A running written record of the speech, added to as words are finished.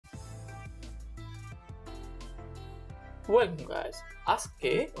Welcome guys,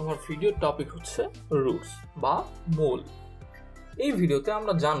 আজকে আমার video topic হচ্ছে রুটস বা মূল। এই ভিডিওতে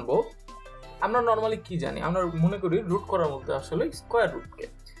আমরা জানবো আমরা নরমালি কি জানি। আমরা মনে করি রুট করার মধ্যে আসলে স্কয়ার রুটকে।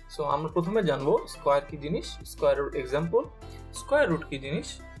 সো আমরা প্রথমে জানবো স্কয়ার কি জিনিস, square root example, square root কি জিনিস,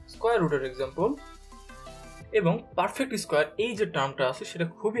 স্কয়ার রুটের এক্সাম্পল এবং পারফেক্ট স্কয়ার। এই যে টার্মটা আছে সেটা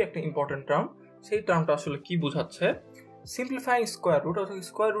খুবই একটা ইম্পর্টেন্ট টার্ম। সেই টার্মটা আসলে কি বোঝাচ্ছে, সিম্পলিফাইং স্কয়ার রুট, অর্থাৎ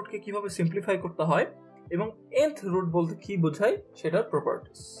স্কয়ার রুটকে কিভাবে সিম্পলিফাই করতে হয় এবং nth রুট বলতে কি বোঝায় সেটার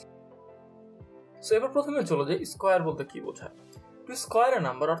প্রপার্টিস। সো এবার প্রথমে চলে যাই স্কয়ার বলতে কি বোঝায়। টু স্কয়ার এ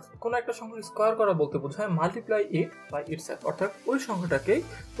নাম্বার, অর্থাৎ কোনো একটা সংখ্যা স্কয়ার করা বলতে বোঝায় মাল্টিপ্লাই ইট বাই ইটসেলফ, অর্থাৎ ওই সংখ্যাটাকে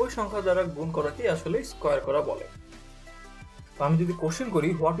ওই সংখ্যা দ্বারা গুণ করাকেই আসলে স্কয়ার করা বলে। তো আমি যদি কোশ্চেন করি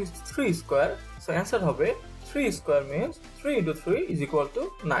what is 3 square, so answer হবে 3 square means 3 into 3 is equal to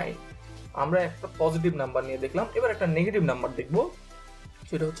 9। আমরা একটা পজিটিভ নাম্বার নিয়ে দেখলাম, এবার একটা নেগেটিভ নাম্বার দেখব,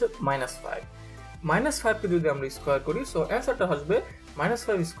 সেটা হচ্ছে -5। -5 কে যদি আমরা স্কয়ার করি, সো অ্যান্সারটা আসবে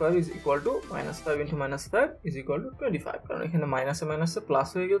 -5 square is equal to -5 into -5 is equal to 25, কারণ এখানে মাইনাসে মাইনাসে প্লাস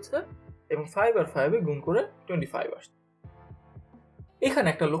হয়ে গেছে এবং 5 আর 5 এ গুণ করে 25 আসছে। এখানে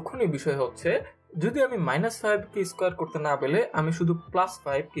একটা লক্ষণীয় বিষয় হচ্ছে, যদি আমি -5 কে স্কয়ার করতে না পেলে আমি শুধু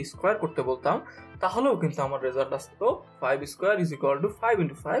 +5 কে স্কয়ার করতে বলতাম, তাহলেও কিন্তু আমার রেজাল্ট আসতো 5 square is equal to 5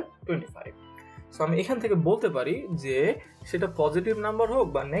 into 5 25। So আমি এখান থেকে বলতে পারি যে সেটা পজিটিভ নাম্বার হোক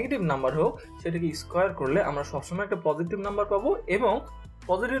বা নেগেটিভ নাম্বার হোক, সেটাকে স্কয়ার করলে আমরা সবসময় একটা পজিটিভ নাম্বার পাবো এবং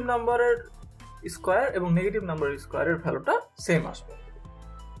পজিটিভ নাম্বারের স্কয়ার এবং নেগেটিভ নাম্বারের স্কয়ারের ভ্যালুটা সেম আসবে।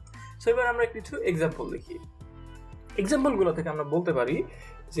 সো এবার আমরা কিছু এক্সাম্পল দেখি। এক্সাম্পলগুলো থেকে আমরা বলতে পারি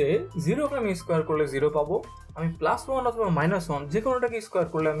যে 0 কে আমি স্কয়ার করলে 0 পাবো, আমি +1 অথবা -1 যে কোনোটাকে স্কয়ার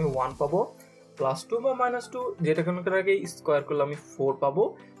করলে আমি 1 পাবো, +2 বা -2 যেটা কোনোটাকে স্কয়ার করলে আমি 4 পাবো,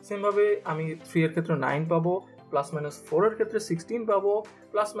 সেমভাবে আমি 3 এর ক্ষেত্রে 9 পাবো, +-4 এর ক্ষেত্রে 16 পাবো,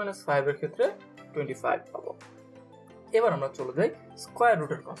 +-5 এর ক্ষেত্রে 25 পাবো। এবার আমরা চলে যাই স্কয়ার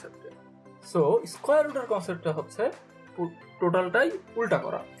রুটের কনসেপ্টে। সো স্কয়ার রুটের কনসেপ্টটা হচ্ছে টোটালটাই উল্টা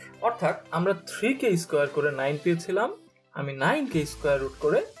করা, অর্থাৎ আমরা 3 কে স্কয়ার করে 9 পেয়েছিলাম, আমি 9 কে স্কয়ার রুট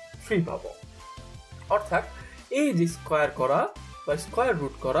করে 3 পাবো। অর্থাৎ এই যে স্কয়ার করা বা স্কয়ার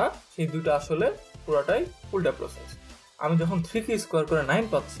রুট করা, সেই দুটো আসলে পুরোটাই উল্টা প্রসেস। আমি যখন 3 কে স্কয়ার করে 9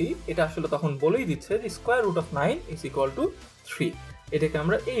 পাচ্ছি, এটা আসলে তখন বলেই দিচ্ছে যে square root of 9 is equal to 3। এটাকে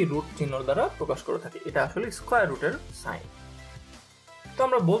আমরা এই রুট চিহ্ন দ্বারা প্রকাশ করে থাকি, এটা আসলে স্কয়ার রুটের সাইন। তো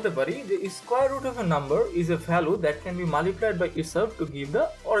আমরা বলতে পারি যে square root of A number is a value that can be multiplied by itself to give the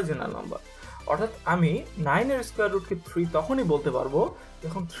original number. অর্থাৎ আমি 9 এর স্কয়ার রুটকে 3 তখনই বলতে পারবো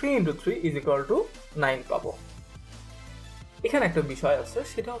যখন 3 into 3 ইজ ইকুয়াল টু 9 পাবো। এখানে একটা বিষয় আছে,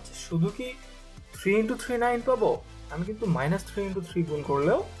 সেটা হচ্ছে শুধু কি 3 into 3 9 পাবো, আমি কিন্তু -3 into 3 গুণ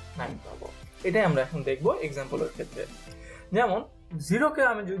করলেও 9 পাবো। এটাই আমরা এখন দেখবো এক্সাম্পলের ক্ষেত্রে। যেমন 0 কে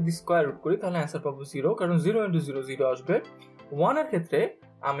আমি যদি স্কয়ার রুট করি তাহলে অ্যান্সার পাবো 0, কারণ 0 into 0 0 আসবে। 1 এর ক্ষেত্রে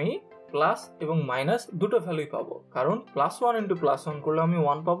আমি প্লাস এবং মাইনাস দুটো ভ্যালুই পাবো, কারণ +1 into +1 করলে আমি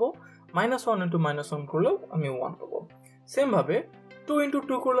 1 পাবো, -1 into -1 করলেও আমি 1 পাবো। সেম ভাবে 2 into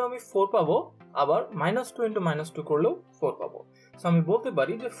 2 করলেও আমি 4 পাবো, আবার -2 into -2 করলেও 4 পাবো। সো আমি বলতে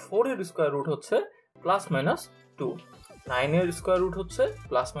পারি যে 4 এর স্কয়ার রুট হচ্ছে +-2, 9 এর স্কয়ার রুট হচ্ছে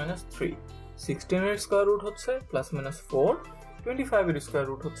 +-3, 16 এর স্কয়ার রুট হচ্ছে +-4, 25 এর স্কয়ার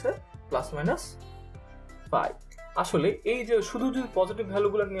রুট হচ্ছে +-5। আসলে এই যে শুধু যদি পজিটিভ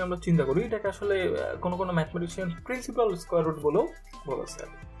ভ্যালুগুলো নিয়ে আমরা চিন্তা করি, এটাকে আসলে কোনো ম্যাথমেটিশিয়ান প্রিন্সিপাল স্কয়ার রুট বলেও বলেছে।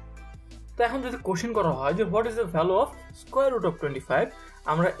 তো এখন যদি কোশ্চেন করা হয় যে what is the value of square root of 25,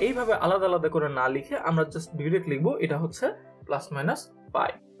 আমরা এইভাবে আলাদা আলাদা করে না লিখে আমরা জাস্ট ডিরেক্ট লিখবো এটা হচ্ছে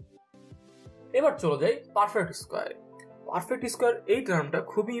 +-5। এবার চলে যাই পারফেক্ট স্কয়ার। পারফেক্ট স্কয়ার এই টার্মটা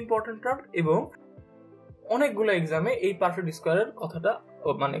খুবই ইম্পর্টেন্ট টার্ম এবং অনেকগুলো এক্সামে এই পারফেক্ট স্কয়ারের কথাটা,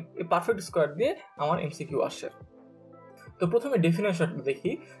 মানে এই পারফেক্ট স্কয়ার দিয়ে আমার এমসিকিউ আসে। তো প্রথমে ডেফিনেশনটা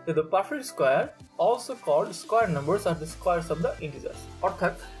দেখি যে the perfect square also called square numbers are the স্কয়ারস of the integers.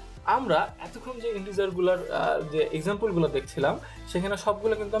 অর্থাৎ আমরা এতক্ষণ যে ইন্টিজারগুলোর যে এক্সাম্পলগুলো দেখছিলাম, সেখানে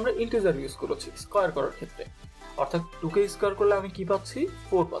সবগুলো কিন্তু আমরা ইন্টিজার ইউজ করেছি স্কয়ার করার ক্ষেত্রে। অর্থাৎ 2 কে স্কয়ার করলে আমি কি পাচ্ছি,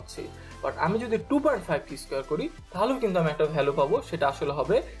 4 পাচ্ছি। বাট আমি যদি 2.5 কে স্কয়ার করি তাহলেও কিন্তু আমি একটা ভ্যালু পাবো, সেটা আসলে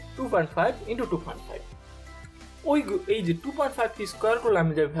হবে 2.5 into 2.5। এই যে 2.5 কে স্কয়ার করলে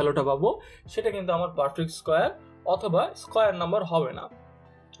আমি যে ভ্যালুটা পাবো, সেটা কিন্তু আমার পারফেক্ট স্কয়ার অথবা স্কয়ার নাম্বার হবে না।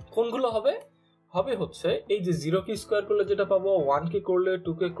 কোনগুলো হবে? হবে হচ্ছে এই যে 0 কে স্কয়ার করলে যেটা পাবো, 1 কে করলে,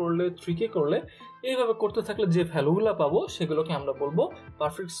 2 কে করলে, 3 কে করলে, এইভাবে করতে থাকলে যে ভ্যালুগুলো পাবো সেগুলোকে আমরা বলবো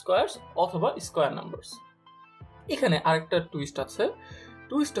পারফেক্ট স্কয়ারস অথবা স্কয়ার নাম্বারস। এখানে আরেকটা টুইস্ট আছে,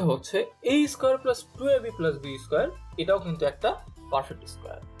 টুইস্টটা হচ্ছে a square plus 2ab plus b square, এটাও কিন্তু একটা পারফেক্ট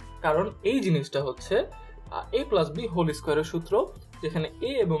স্কয়ার, কারণ এই জিনিসটা হচ্ছে a প্লাস b হোল স্কয়ারের সূত্র, যেখানে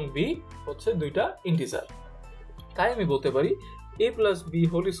a এবং b হচ্ছে দুইটা ইন্টিজার। তাই আমি বলতে পারি a plus B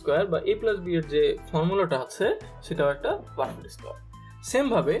whole square বা a প্লাস বি এর যে ফর্মুলাটা আছে সেটাও একটা পারফেক্ট স্কোয়ার। সেম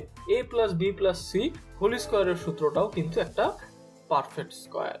ভাবে a plus B plus C whole স্কোয়ারের সূত্রটাও কিন্তু একটা পারফেক্ট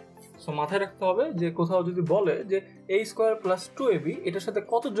স্কোয়ার। সো মাথায় রাখতে হবে যে কোথাও যদি বলে যে a স্কোয়ার প্লাস 2ab এটার সাথে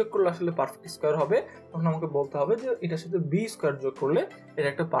কত যোগ করলে আসলে পারফেক্ট স্কোয়ার হবে, তখন আমাকে বলতে হবে যে এটার সাথে b স্কোয়ার যোগ করলে এটা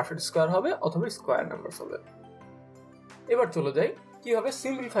একটা পারফেক্ট স্কোয়ার হবে অথবা স্কোয়ার নাম্বার হবে। এবার চলে যাই কিভাবে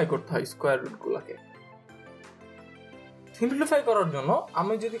সিম্পলিফাই করতে হয় স্কোয়ার রুটগুলোকে। সিম্পলিফাই করার জন্য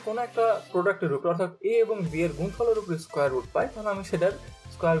আমি যদি কোনো একটা প্রোডাক্টের উপর অর্থাৎ a এবং b এর গুণফলের উপর স্কোয়ার রুট পাই, তাহলে আমি সেটার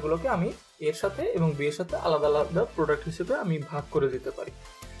স্কোয়ারগুলোকে আমি এর সাথে এবং b এর সাথে আলাদা আলাদা প্রোডাক্ট হিসেবে আমি ভাগ করে দিতে পারি।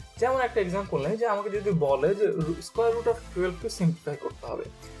 যেমন একটা এক্সাম্পল নেই, যে আমাকে যদি বলে যে square root of 12 K simplify করতে হবে,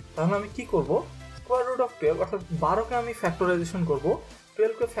 তাহলে আমি কি করব, স্কোয়ার রুট অফ 12 অর্থাৎ 12 কে আমি ফ্যাক্টরাইজেশন করব,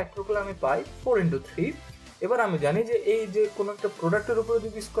 12 কে ফ্যাক্টর করলে আমি পাই 4 × 3। এবার আমি জানি যে এই যে কোনো একটা প্রোডাক্টের উপরে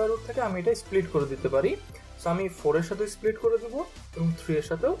যদি স্কোয়ার রুট থাকে আমি এটা স্প্লিট করে দিতে পারি। সো আমি 4 এর সাথে স্প্লিট করে দেব এবং 3 এর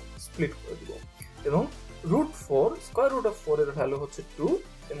সাথেও স্প্লিট করে দেব, এবং √4 স্কোয়ার রুট অফ 4 এর ভ্যালু হচ্ছে 2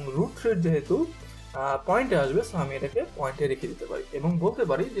 এবং √3 যেহেতু পয়েন্টে আসবে, সো আমি এটাকে পয়েন্টে রেখে দিতে পারি এবং বলতে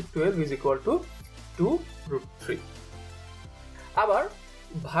পারি যে 12 = 2√3। আবার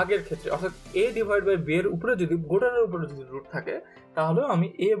ভাগের ক্ষেত্রে অর্থাৎ a ডিভাইড বাই b এর উপরে যদি গোটার উপরে যদি রুট থাকে, তাহলেও আমি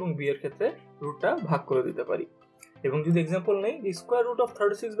a এবং b এর ক্ষেত্রে রুটটা ভাগ করে দিতে পারি। এবং যদি এক্সাম্পল নেই যে স্কোয়ার রুট অফ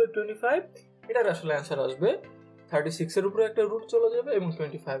 36/25, এটার আসলে অ্যান্সার আসবে 36 এর উপরে একটা রুট চলে যাবে এবং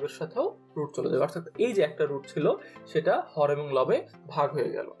 25 এর সাথেও রুট চলে যাবে, অর্থাৎ এই যে একটা রুট ছিল সেটা হর এবং লবে ভাগ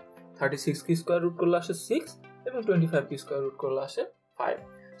হয়ে গেল। 36 কি স্কোয়ার রুট করলে আসে 6 এবং 25 কি স্কোয়ার রুট করলে আসে 5।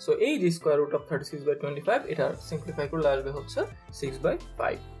 সো এই যে স্কোয়ার রুট অফ 36/25 এটা সিম্পলিফাই করলে আসবে হচ্ছে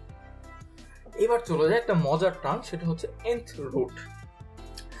 6/5। এবার চলে যায় একটা মজার টার্ম, সেটা হচ্ছে nth রুট।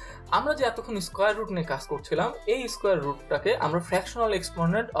 আমরা যে এতক্ষণ স্কোয়ার রুট নিয়ে কাজ করছিলাম, এই স্কোয়ার রুটটাকে আমরা ফ্র্যাকশনাল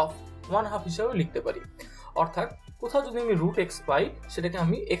এক্সপোনেন্ট অফ 1/2 হিসেবে লিখতে পারি। অর্থাৎ কোথাও যদি আমি √x পাই, সেটাকে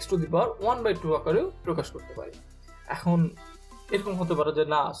আমি x⁻1/2 আকারেও প্রকাশ করতে পারি। এখন এরকম হতে পারে যে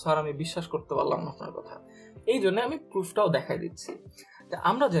না স্যার আমি বিশ্বাস করতে পারলাম না আপনার কথা, এই জন্য আমি প্রুফটাও দেখাই দিচ্ছি।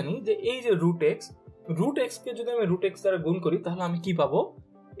 আমরা জানি যে এই যে √x কে যদি আমি √x দ্বারা গুণ করি, তাহলে আমি কি পাবো,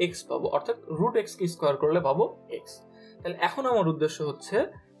 x পাবো, অর্থাৎ √x কে স্কোয়ার করলে পাবো x। তাহলে এখন আমার উদ্দেশ্য হচ্ছে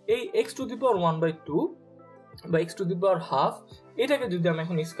এই x⁻1/2 বা x⁻½ এটাকে যদি আমি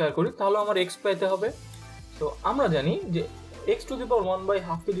এখন স্কোয়ার করি, তাহলে আমার x পেতে হবে। তো আমরা জানি যে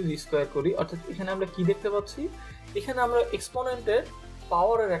x⁻1/2 কে যদি স্কোয়ার করি, অর্থাৎ এখানে আমরা কি দেখতে পাচ্ছি, এখানে আমরা এক্সপোনেন্টের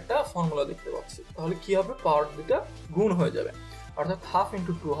পাওয়ারের একটা ফর্মুলা দেখতে পাচ্ছি। তাহলে কি হবে, পাওয়ার দুটা গুণ হয়ে যাবে, অর্থাৎ 1/2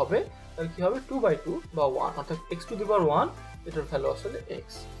 × 2 হবে। তাহলে কি হবে 2/2 বা 1, অর্থাৎ x⁻1 এটার ভ্যালু আসলে x।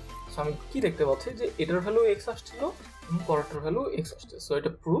 সো আমি কি দেখতে পাচ্ছি যে এটার ভ্যালু x আসছিল এবং পরেরটার ভ্যালু x আসছে। সো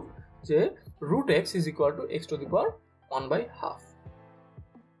এটা প্রুফ যে √x = x⁻1/2,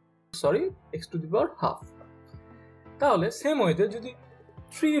 সরি x⁻²। তাহলে সেম ওয়েতে যদি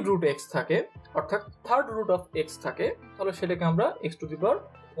 3√x থাকে, অর্থাৎ থার্ড রুট অফ x থাকে, তাহলে সেটাকে আমরা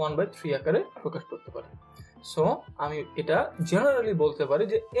x⁻1/3 আকারে প্রকাশ করতে পারি। সো আমি এটা জেনারেলি বলতে পারি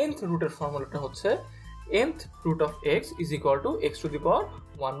যে nth রুটের ফর্মুলাটা হচ্ছে nth root of x =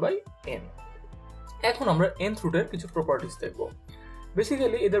 x⁻1/n। এখন আমরা nth রুটের কিছু প্রপার্টিজ দেখব।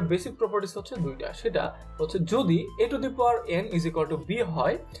 বেসিক্যালি এদের বেসিক প্রপার্টিজ হচ্ছে দুইটা, সেটা হচ্ছে যদি a⁴n = b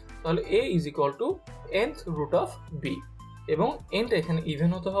হয়, তাহলে a = nth root of b এবং nটা এখানে ইভেন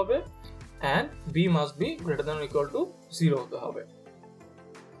হতে হবে and b must be greater than or equal to 0 হতে হবে।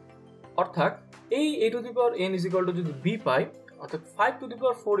 অর্থাৎ এই a⁴n = যদি b পাই, অর্থাৎ 5⁴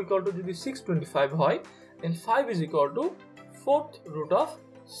 যদি 625 হয়, then 5 = 4th root of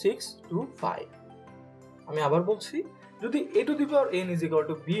 6 to 5। আমি আবার বলছি, যদি a⁴n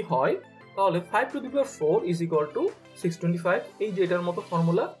 = b হয়, তাহলে 5⁴ = 625, এই যে এটার মতো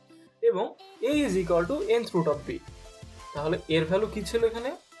ফর্মুলা, এবং a = nth root of b। তাহলে এর ভ্যালু কি ছিল এখানে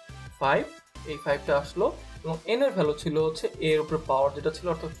 5, এই 5টা আসলো, এবং n এর ভ্যালু ছিল হচ্ছে a এর উপরে পাওয়ার যেটা ছিল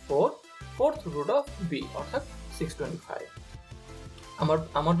অর্থাৎ 4, 4th root of b অর্থাৎ 625।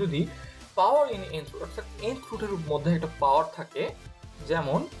 আমার যদি পাওয়ার ইন nth রুট অর্থাৎ nth রুটের মধ্যে একটা পাওয়ার থাকে,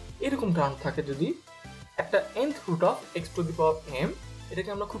 যেমন এরকম টার্ম থাকে, যদি একটা nth root of x⁻m, এটাকে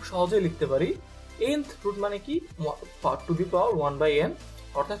আমরা খুব সহজেই লিখতে পারি nth রুট মানে কি 1/n,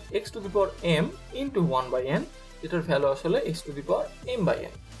 অর্থাৎ x⁻m × 1/n, যেটার ভ্যালু আসলে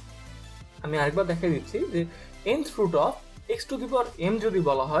x⁻m/n। আমি আরেকবার দেখাই দিচ্ছি যে nth root of x⁻m যদি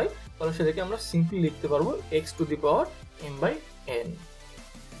বলা হয়, তাহলে সেটাকে আমরা সিম্পলি লিখতে পারবো x⁻m/n।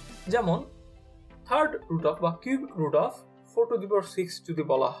 যেমন থার্ড রুট অফ বা কিউবিক রুট অফ 4⁶ যদি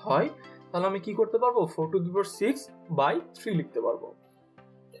বলা হয়, তাহলে আমি কি করতে পারবো 4⁶/3 লিখতে পারবো।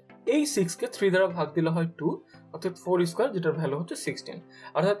 এই 6 কে 3 দ্বারা ভাগ দিলে হয় 2, অর্থাৎ 4 স্কয়ার, যেটার ভ্যালু হচ্ছে 16।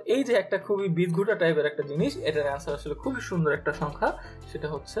 অর্থাৎ এই যে একটা খুবই বিদঘুটা টাইপের একটা জিনিস, এটার অ্যান্সার আসলে খুবই সুন্দর একটা সংখ্যা, সেটা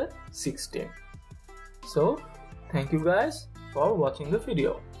হচ্ছে 16। So thank you guys for watching the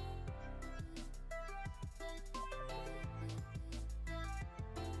video.